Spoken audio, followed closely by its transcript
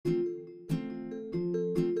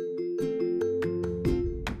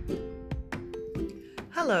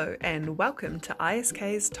Hello and welcome to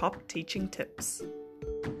ISK's Top Teaching Tips.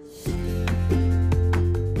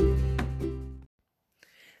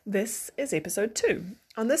 This is episode 2.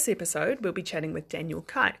 On this episode, we'll be chatting with Daniel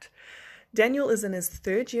Kite. Daniel is in his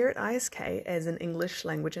third year at ISK as an English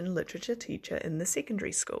language and literature teacher in the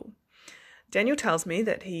secondary school. Daniel tells me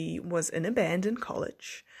that he was in a band in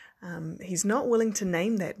college. He's not willing to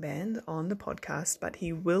name that band on the podcast, but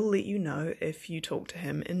he will let you know if you talk to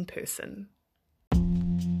him in person.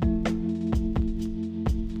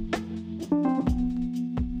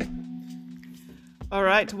 All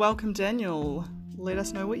right, welcome Daniel. Let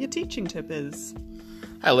us know what your teaching tip is.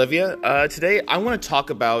 Hi Olivia. Today I want to talk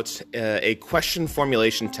about a question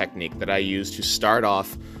formulation technique that I use to start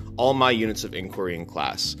off all my units of inquiry in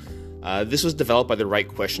class. This was developed by the Right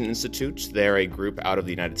Question Institute. They're a group out of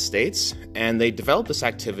the United States, and they developed this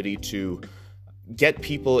activity to get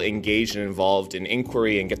people engaged and involved in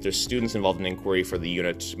inquiry and get their students involved in inquiry for the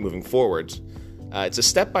unit moving forward. It's a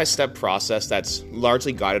step-by-step process that's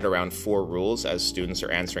largely guided around 4 rules as students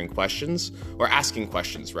are answering questions, or asking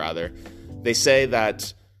questions rather. They say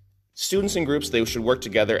that students in groups, they should work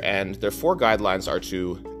together, and their 4 guidelines are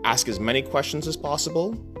to ask as many questions as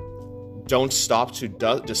possible, don't stop to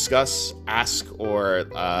discuss, ask, or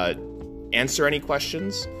answer any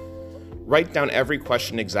questions, write down every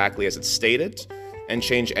question exactly as it's stated, and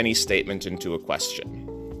change any statement into a question.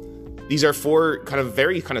 These are 4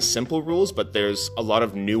 very simple rules, but there's a lot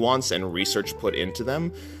of nuance and research put into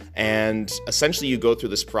them. And essentially you go through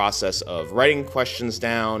this process of writing questions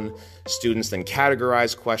down, students then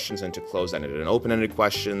categorize questions into closed-ended and open-ended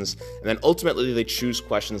questions, and then ultimately they choose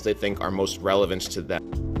questions they think are most relevant to them.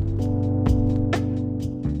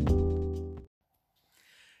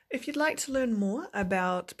 If you'd like to learn more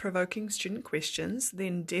about provoking student questions,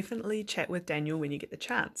 then definitely chat with Daniel when you get the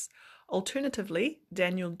chance. Alternatively,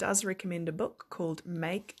 Daniel does recommend a book called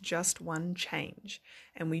Make Just One Change,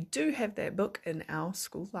 and we do have that book in our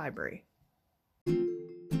school library.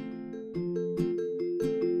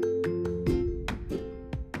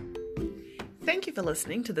 Thank you for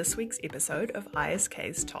listening to this week's episode of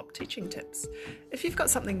ISK's Top Teaching Tips. If you've got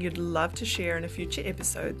something you'd love to share in a future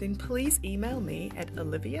episode, then please email me at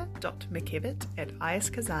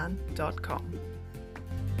olivia.mckevett@iskazan.com.